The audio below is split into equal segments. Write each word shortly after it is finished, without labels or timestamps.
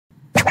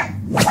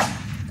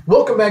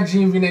Welcome back,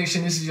 Gmb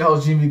Nation. This is your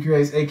host, Gmb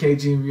Reacts, aka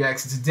Gmb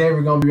Reacts. And today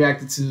we're going to be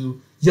reacting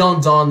to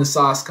Young Dawn, the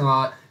Sauce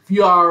Con. If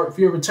you're a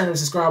returning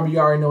subscriber, you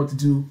already know what to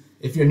do.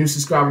 If you're a new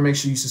subscriber, make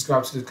sure you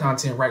subscribe to the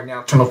content right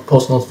now. Turn off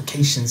post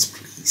notifications,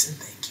 please, and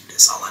thank you.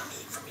 That's all I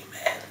need from you,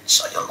 man.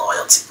 Show your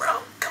loyalty, bro.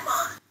 Come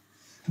on.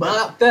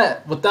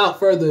 But without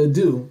further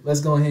ado, let's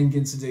go ahead and get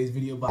into today's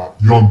video by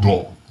Young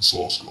Dawn, the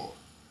Sauce Con.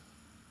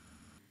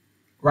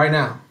 Right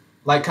now.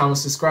 Like, comment,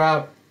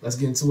 subscribe. Let's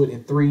get into it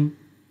in 3,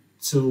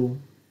 2,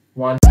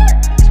 1.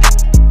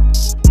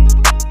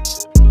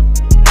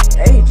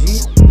 Hey G,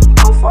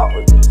 I'll fuck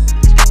with this.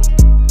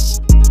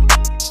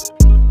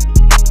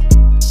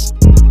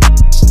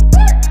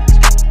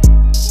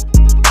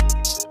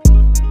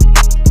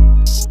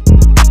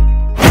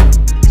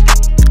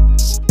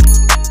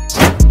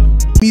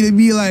 Me to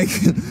be like,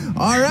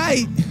 all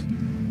right,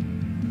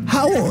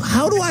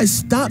 how do I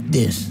stop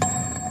this?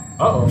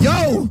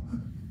 Uh-oh.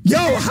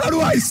 Yo, how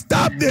do I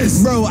stop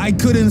this? Bro, I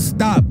couldn't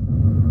stop.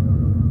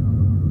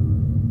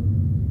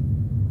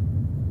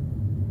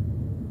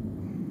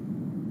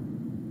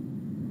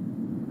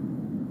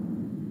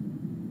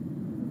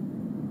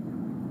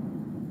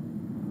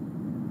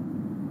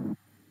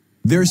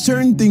 There are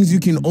certain things you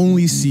can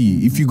only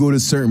see if you go to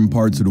certain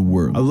parts of the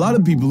world. A lot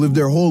of people live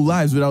their whole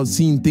lives without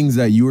seeing things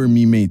that you or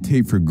me may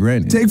take for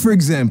granted. Take for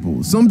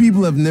example, some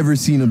people have never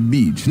seen a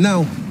beach.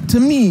 Now, to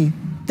me,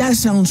 that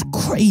sounds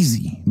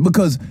crazy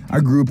because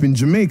I grew up in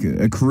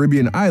Jamaica, a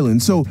Caribbean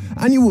island, so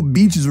I knew what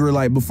beaches were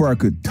like before I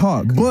could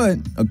talk. But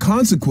a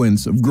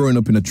consequence of growing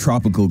up in a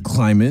tropical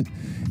climate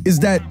is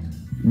that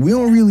we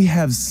don't really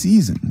have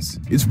seasons.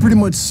 It's pretty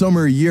much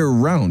summer year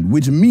round,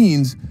 which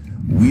means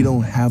we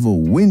don't have a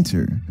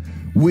winter.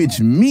 Which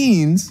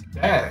means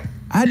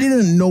I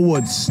didn't know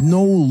what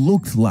snow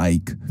looked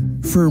like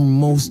for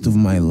most of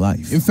my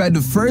life. In fact,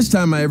 the first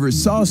time I ever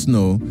saw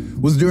snow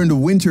was during the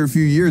winter a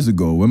few years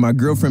ago when my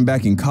girlfriend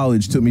back in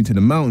college took me to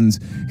the mountains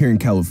here in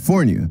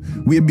California.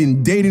 We had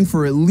been dating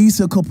for at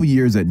least a couple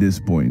years at this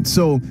point,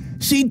 so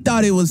she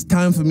thought it was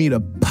time for me to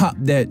pop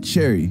that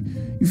cherry.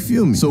 You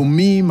feel me? So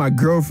me, my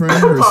girlfriend,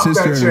 her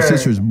sister, and her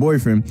sister's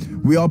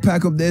boyfriend, we all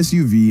pack up the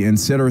SUV and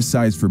set our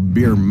sights for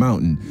Bear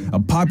Mountain, a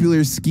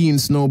popular ski and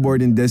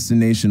snowboarding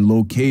destination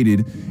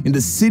located in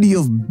the city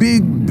of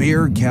Big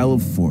Bear,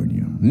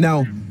 California.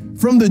 Now,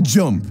 from the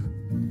jump,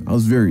 I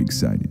was very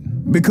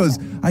excited because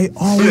I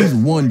always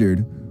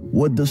wondered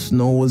what the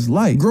snow was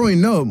like.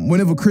 Growing up,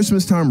 whenever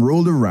Christmas time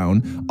rolled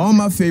around, all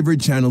my favorite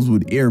channels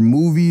would air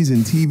movies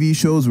and TV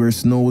shows where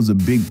snow was a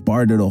big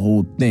part of the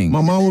whole thing.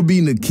 My mom would be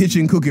in the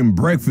kitchen cooking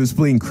breakfast,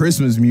 playing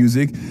Christmas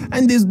music,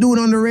 and this dude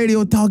on the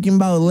radio talking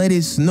about let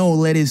it snow,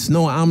 let it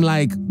snow. I'm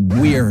like,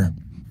 where?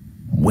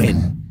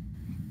 When?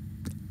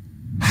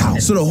 How?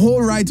 So the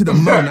whole ride to the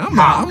mountain,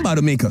 I'm about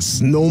to make a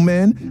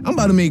snowman. I'm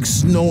about to make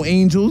snow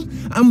angels.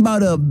 I'm about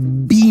to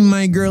beat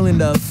my girl in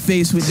the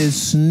face with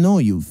this snow,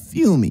 you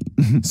feel me?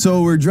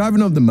 So we're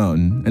driving up the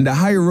mountain, and the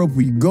higher up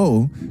we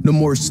go, the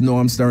more snow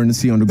I'm starting to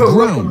see on the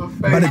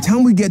ground. By the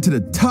time we get to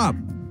the top,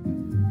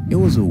 it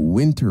was a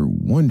winter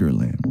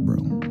wonderland,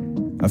 bro.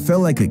 I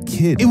felt like a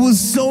kid. It was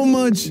so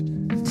much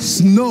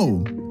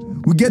snow.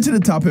 We get to the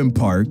top and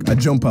park. I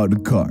jump out the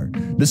car.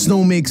 The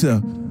snow makes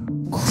a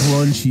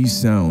crunchy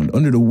sound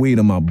under the weight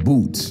of my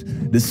boots.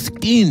 The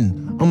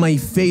skin on my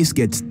face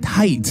gets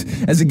tight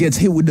as it gets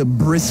hit with the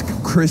brisk,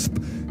 crisp,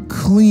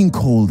 clean,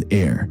 cold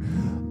air.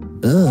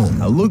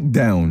 Ugh. I look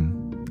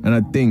down and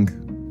I think,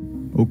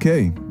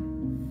 okay,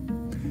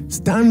 it's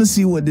time to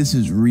see what this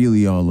is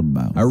really all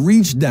about. I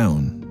reach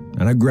down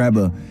and I grab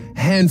a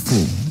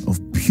handful of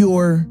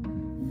pure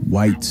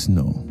white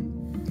snow.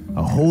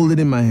 I hold it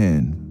in my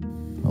hand.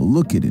 I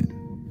look at it.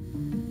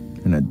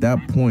 And at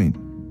that point,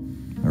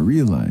 I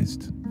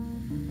realized,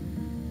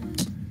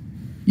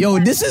 yo,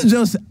 this is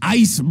just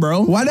ice,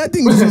 bro. Why did I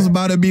think this was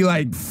about to be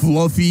like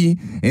fluffy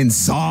and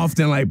soft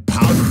and like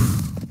powder?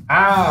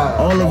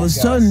 All of a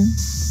sudden,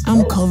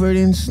 I'm covered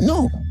in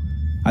snow.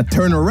 I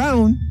turn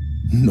around,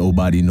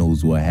 nobody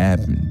knows what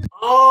happened.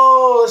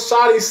 Oh,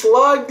 shawty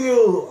slugged you.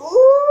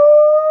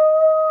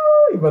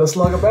 Ooh, you better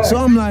slug her back. So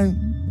I'm like,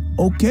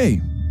 okay,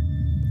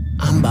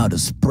 I'm about to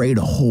spray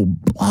the whole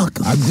block.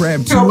 I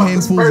grabbed 2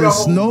 handfuls of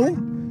snow,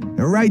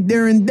 and right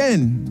there and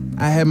then,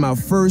 I had my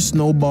first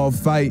snowball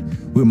fight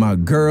with my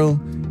girl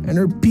and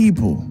her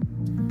people.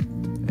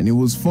 And it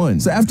was fun.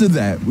 So after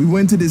that, we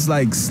went to this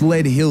like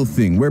sled hill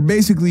thing where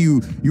basically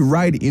you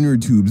ride inner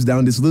tubes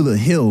down this little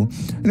hill,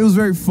 and it was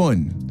very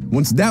fun.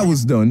 Once that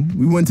was done,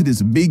 we went to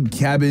this big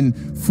cabin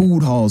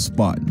food hall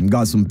spot and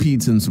got some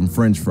pizza and some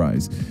French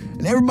fries.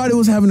 And everybody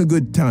was having a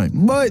good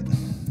time. But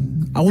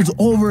I was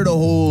over the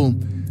whole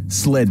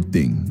sled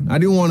thing. I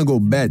didn't want to go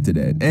back to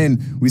that.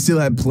 And we still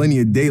had plenty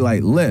of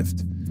daylight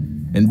left.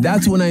 And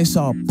that's when I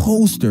saw a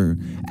poster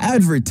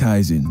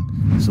advertising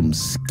some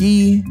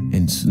ski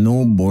and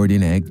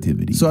snowboarding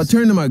activities. So I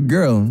turned to my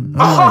girl. I'm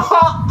like,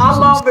 I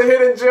love the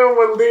hidden gem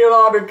with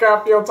Leonardo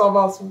DiCaprio talking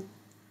about some.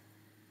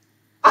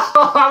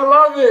 I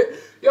love it.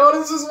 Yo,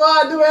 this is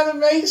why I do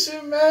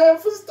animation, man,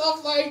 for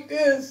stuff like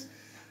this.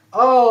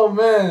 Oh,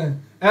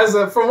 man.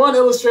 From one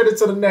illustrator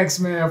to the next,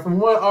 man, from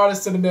one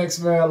artist to the next,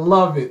 man,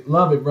 love it,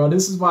 bro.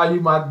 This is why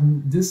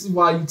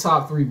you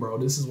top 3, bro.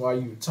 This is why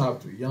you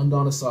top 3. Young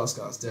Don the Sauce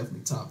God's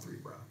definitely top 3,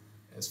 bro.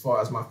 As far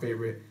as my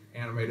favorite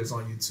animators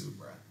on YouTube,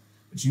 bro.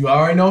 But you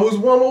already know who's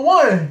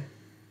 111.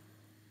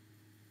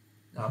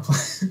 Nah, I'm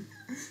playing.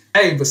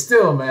 Hey, but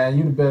still, man,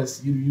 you the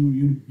best.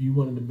 You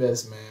one of the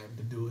best, man,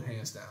 to do it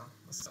hands down.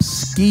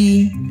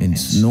 Ski and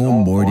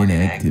snowboarding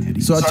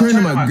activities. So I turn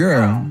to my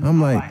girl.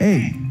 I'm like,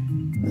 hey,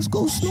 let's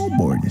go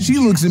snowboarding. She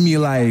looks at me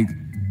like,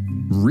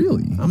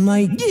 really? I'm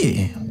like,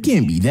 yeah,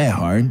 can't be that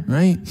hard,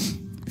 right?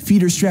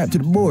 Feet are strapped to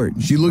the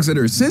board. She looks at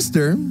her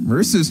sister.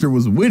 Her sister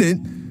was with it.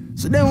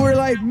 So then we're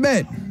like,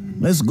 bet,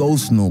 let's go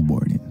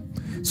snowboarding.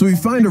 So we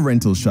find a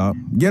rental shop,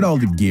 get all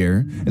the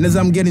gear, and as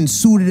I'm getting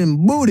suited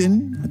and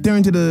booted, I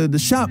turn to the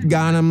shop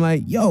guy and I'm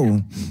like, yo,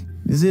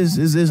 is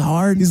this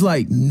hard? He's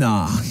like,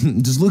 nah,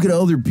 just look at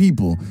other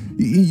people.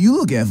 You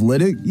look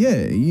athletic.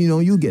 Yeah,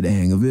 you'll get a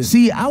hang of it.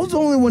 See, I was the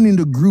only one in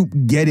the group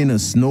getting a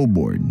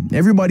snowboard.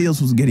 Everybody else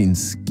was getting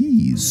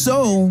skis.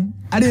 So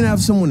I didn't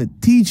have someone to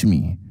teach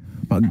me.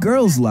 My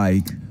girl's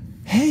like,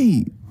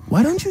 hey,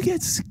 why don't you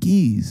get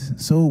skis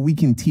so we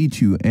can teach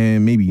you,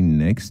 and maybe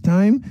next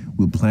time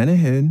we'll plan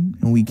ahead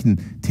and we can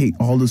take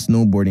all the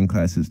snowboarding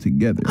classes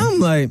together. I'm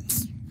like,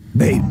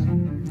 babe,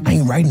 I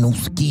ain't riding no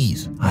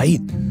skis, right?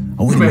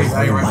 I waited my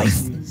whole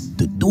life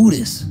to do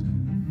this.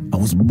 I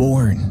was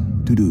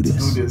born to do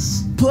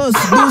this. Plus,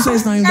 this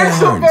ain't not even that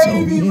hard,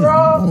 so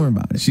don't worry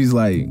about it. She's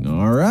like,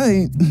 all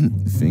right,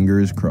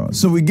 fingers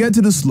crossed. So we get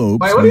to the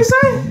slopes. Wait, what do you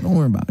say? Don't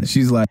worry about it.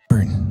 She's like,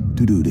 born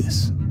to do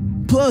this.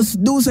 Plus,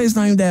 do say it's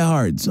not even that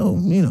hard, so,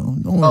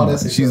 don't worry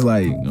about it. She's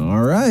like,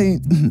 all right,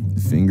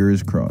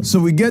 fingers crossed.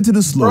 So we get to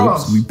the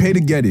slopes, we pay to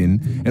get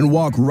in, and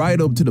walk right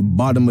up to the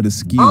bottom of the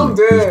ski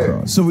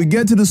lift. So we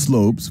get to the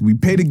slopes, we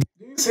pay to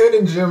These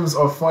hidden gems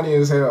are funny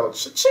as hell.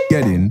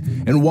 Get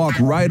in, and walk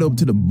right up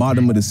to the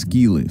bottom of the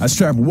ski lift. I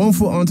strap one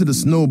foot onto the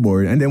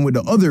snowboard, and then with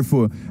the other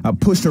foot, I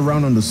pushed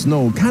around on the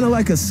snow, kind of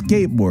like a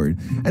skateboard.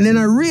 And then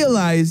I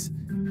realized,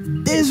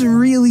 this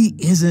really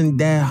isn't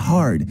that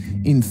hard.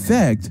 In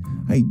fact,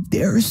 I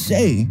dare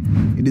say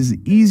it is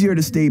easier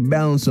to stay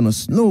balanced on a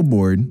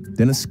snowboard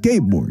than a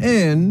skateboard.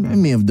 And I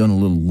may have done a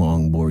little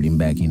longboarding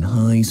back in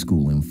high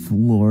school in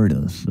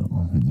Florida, so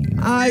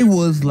I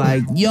was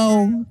like,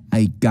 yo,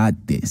 I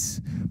got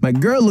this. My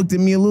girl looked at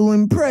me a little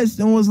impressed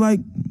and was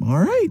like, all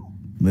right,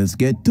 let's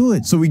get to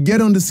it. So we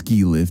get on the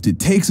ski lift, it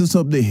takes us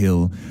up the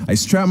hill, I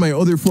strap my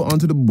other foot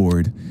onto the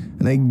board,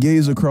 and I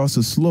gaze across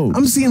the slope.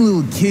 I'm seeing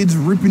little kids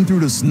ripping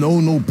through the snow,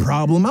 no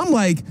problem. I'm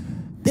like,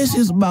 this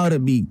is about to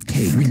be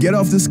cake. We get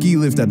off the ski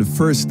lift at the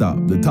first stop,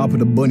 the top of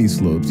the bunny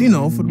slopes,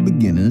 for the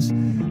beginners.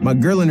 My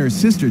girl and her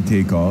sister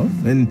take off,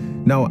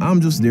 and now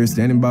I'm just there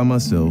standing by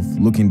myself,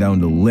 looking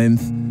down the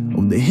length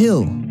of the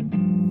hill.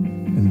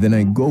 And then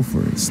I go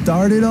for it.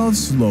 Started off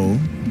slow,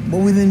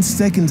 but within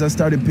seconds I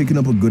started picking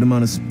up a good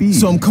amount of speed.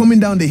 So I'm coming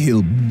down the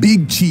hill,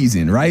 big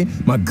cheesing, right?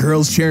 My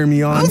girl's cheering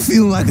me on. I'm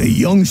feeling like a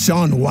young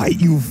Shaun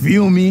White, you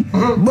feel me?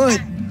 But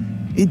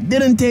it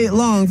didn't take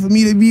long for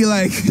me to be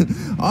like,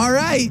 all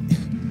right,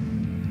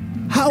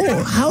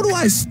 how do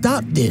I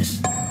stop this?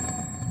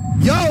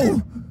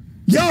 Yo,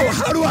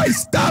 how do I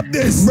stop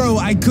this? Bro,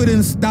 I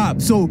couldn't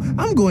stop. So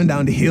I'm going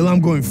down the hill,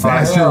 I'm going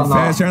faster and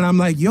faster, and I'm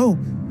like, yo,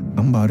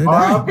 I'm about to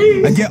die.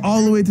 I get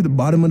all the way to the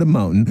bottom of the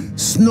mountain,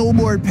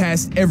 snowboard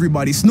past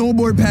everybody,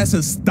 snowboard past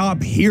a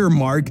stop here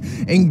mark,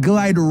 and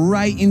glide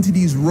right into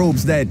these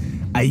ropes that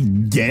I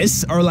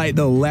guess are like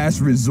the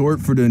last resort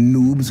for the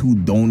noobs who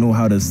don't know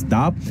how to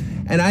stop.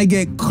 And I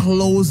get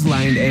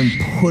clotheslined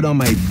and put on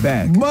my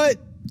back. But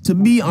to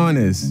be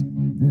honest,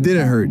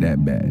 didn't hurt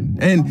that bad.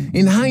 And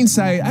in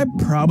hindsight, I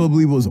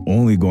probably was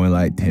only going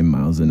like 10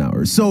 miles an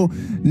hour. So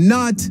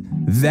not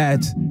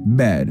that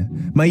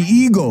bad. My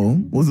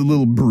ego was a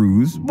little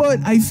bruised, but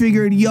I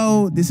figured,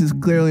 yo, this is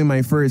clearly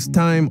my first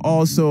time.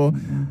 Also,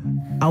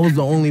 I was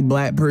the only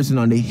black person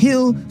on the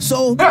hill,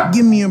 so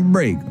give me a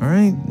break, all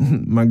right?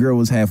 My girl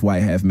was half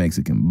white, half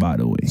Mexican, by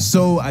the way.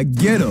 So I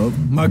get up,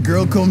 my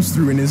girl comes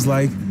through and is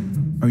like,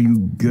 are you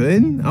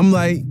good? I'm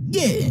like,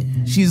 yeah.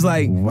 She's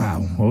like,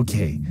 wow,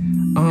 okay.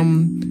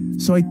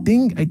 So I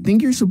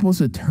think you're supposed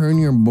to turn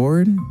your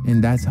board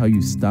and that's how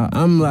you stop.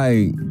 I'm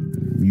like,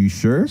 you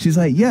sure? She's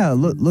like, yeah,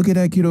 look at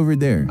that kid over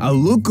there. I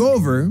look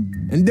over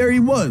and there he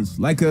was,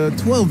 like a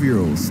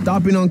 12-year-old,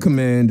 stopping on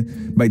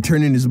command by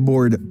turning his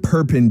board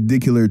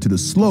perpendicular to the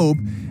slope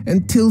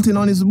and tilting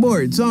on his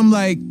board. So I'm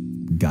like,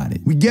 got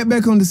it. We get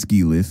back on the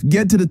ski lift,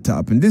 get to the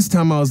top, and this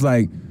time I was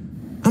like,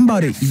 I'm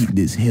about to eat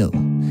this hill.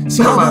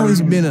 See, I've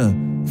always been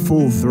a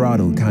full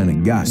throttle kind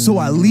of guy. So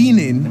I lean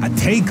in, I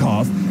take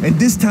off, and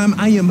this time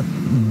I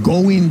am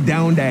going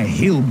down that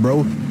hill,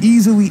 bro.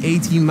 Easily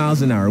 18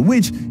 miles an hour,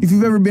 which if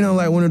you've ever been on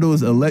like one of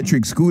those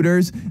electric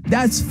scooters,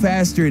 that's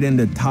faster than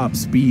the top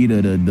speed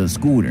of the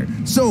scooter.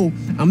 So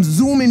I'm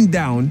zooming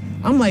down,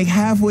 I'm like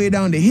halfway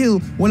down the hill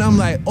when I'm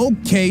like,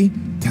 okay,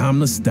 time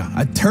to stop.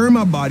 I turn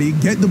my body,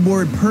 get the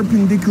board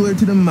perpendicular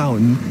to the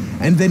mountain,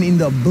 and then in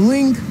the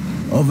blink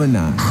of an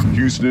eye.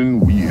 Houston,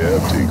 we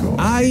have takeoff.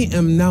 I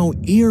am now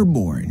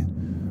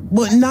airborne,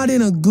 but not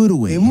in a good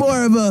way.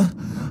 More of a,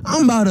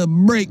 I'm about to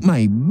break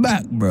my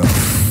back, bro.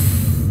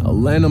 I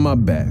land on my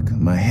back,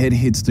 my head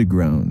hits the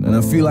ground, and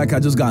I feel like I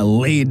just got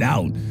laid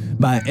out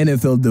by an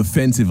NFL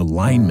defensive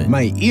lineman.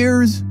 My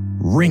ears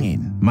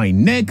ringing, my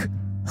neck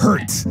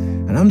hurts,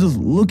 and I'm just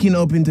looking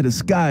up into the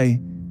sky,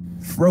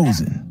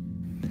 frozen.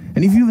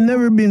 And if you've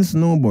never been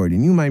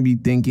snowboarding, you might be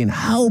thinking,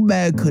 how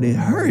bad could it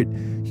hurt?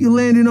 You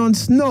landed on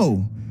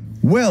snow.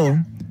 Well,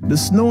 the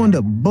snow on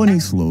the bunny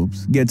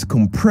slopes gets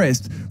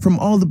compressed from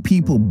all the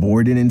people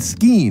boarding and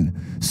skiing.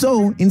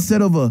 So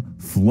instead of a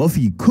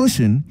fluffy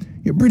cushion,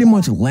 you're pretty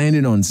much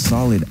landing on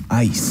solid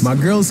ice. My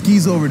girl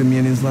skis over to me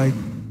and is like,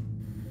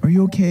 are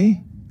you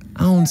okay?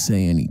 I don't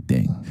say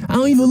anything. I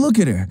don't even look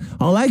at her.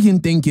 All I can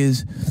think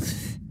is,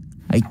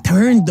 I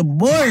turned the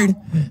board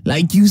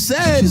like you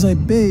said. She's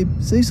like, babe,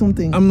 say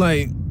something. I'm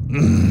like,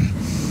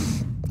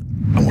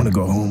 I want to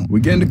go home. We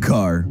get in the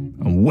car.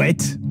 I'm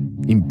wet,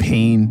 in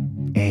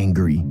pain,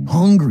 angry,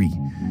 hungry,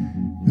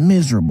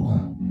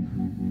 miserable.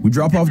 We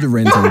drop off the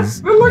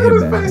rentals. Look at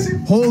his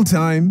face. Whole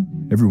time,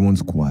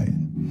 everyone's quiet.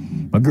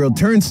 My girl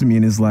turns to me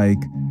and is like,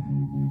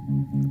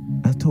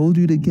 I told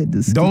you to get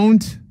this.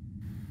 Don't.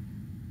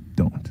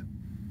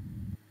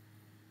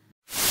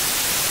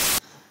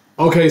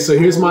 Okay, so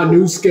here's my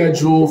new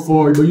schedule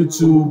for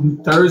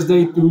YouTube.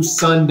 Thursday through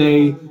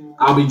Sunday,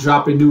 I'll be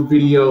dropping new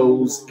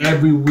videos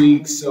every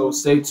week, so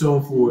stay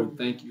tuned for it.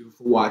 Thank you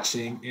for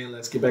watching, and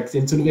let's get back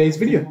into today's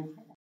video.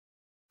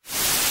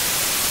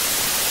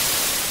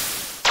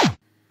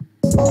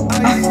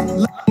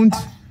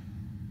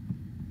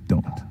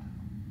 Don't.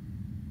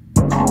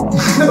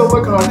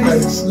 Look on her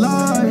face.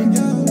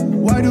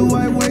 Why do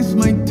I waste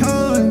my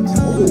time?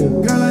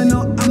 Girl, I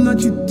know I'm not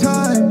your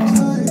type,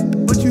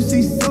 but you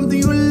see something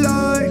you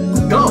like.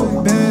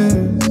 Go.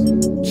 Bands,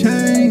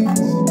 chains,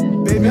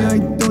 baby, I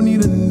don't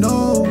need to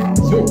know.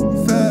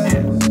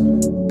 Fast,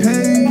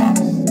 pace,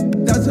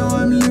 that's how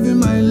I'm living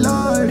my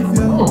life.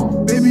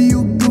 Yeah. Baby,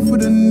 you good for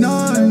the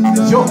night.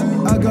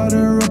 Yeah. I got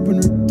her up on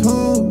her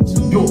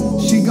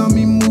toes. She got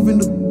me moving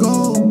the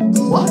goal.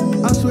 What?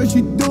 I swear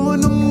she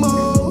doing the most.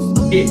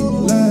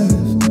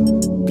 Last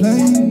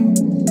play,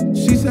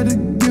 she said to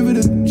give it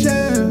a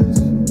chance.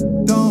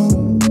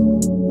 Don't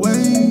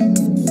wait,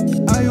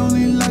 I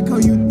only like how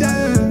you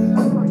dance.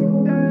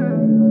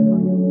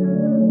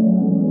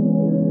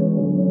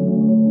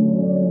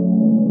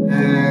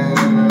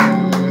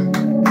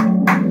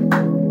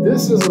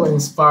 This is what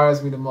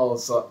inspires me the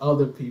most. So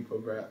other people,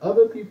 bro.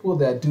 Other people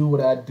that do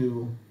what I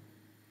do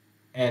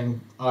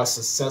and are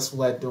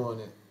successful at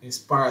doing it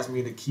inspires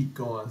me to keep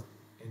going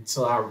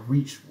until I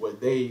reach where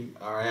they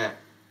are at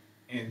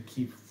and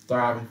keep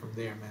thriving from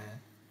there, man.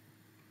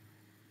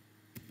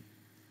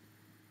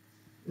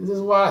 This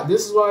is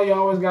why you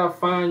always gotta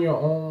find your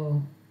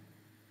own.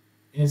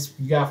 You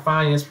gotta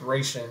find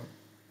inspiration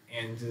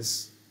and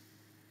just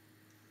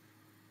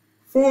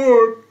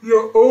form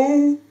your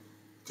own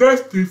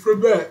destiny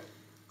from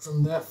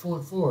that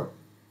point forward.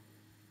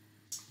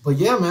 But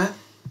yeah, man,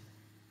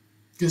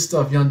 good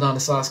stuff, Young Don the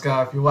Sauce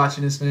Guy. If you're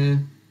watching this,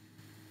 man,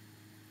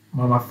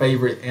 one of my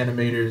favorite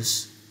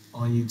animators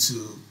on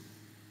YouTube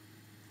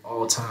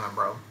all time,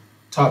 bro.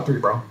 Top 3,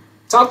 bro.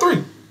 Top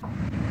 3.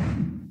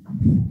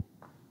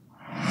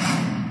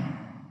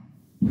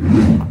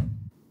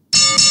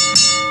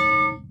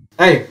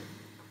 Hey,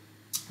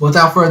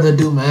 without further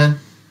ado, man,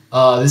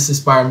 this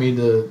inspired me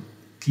to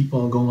keep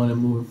on going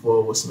and moving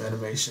forward with some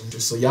animation.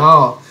 Just so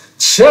y'all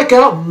check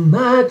out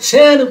my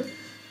channel.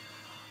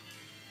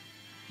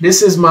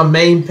 This is my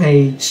main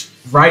page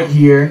right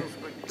here.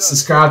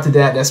 Subscribe to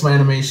that. That's my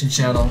animation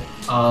channel.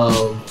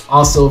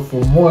 Also,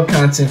 for more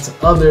content to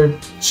other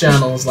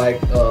channels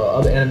like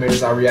other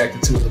animators I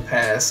reacted to in the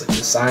past, such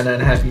as Cyanide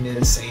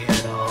Happiness and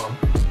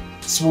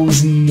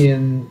Swoozy,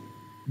 and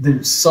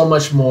there's so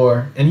much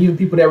more. And even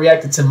people that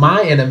reacted to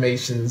my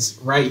animations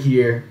right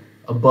here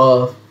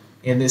above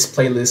in this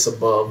playlist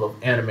above of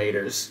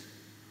animators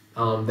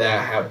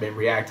that have been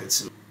reacted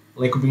to.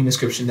 Link will be in the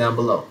description down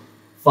below.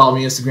 Follow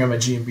me on Instagram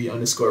at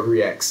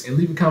Gmb_Reacts and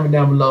leave a comment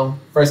down below.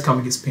 First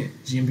comment gets pinned.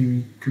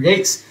 Gmb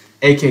Creates,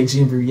 aka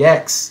Gmb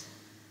Reacts.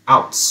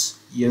 Outs.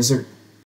 Yes, sir.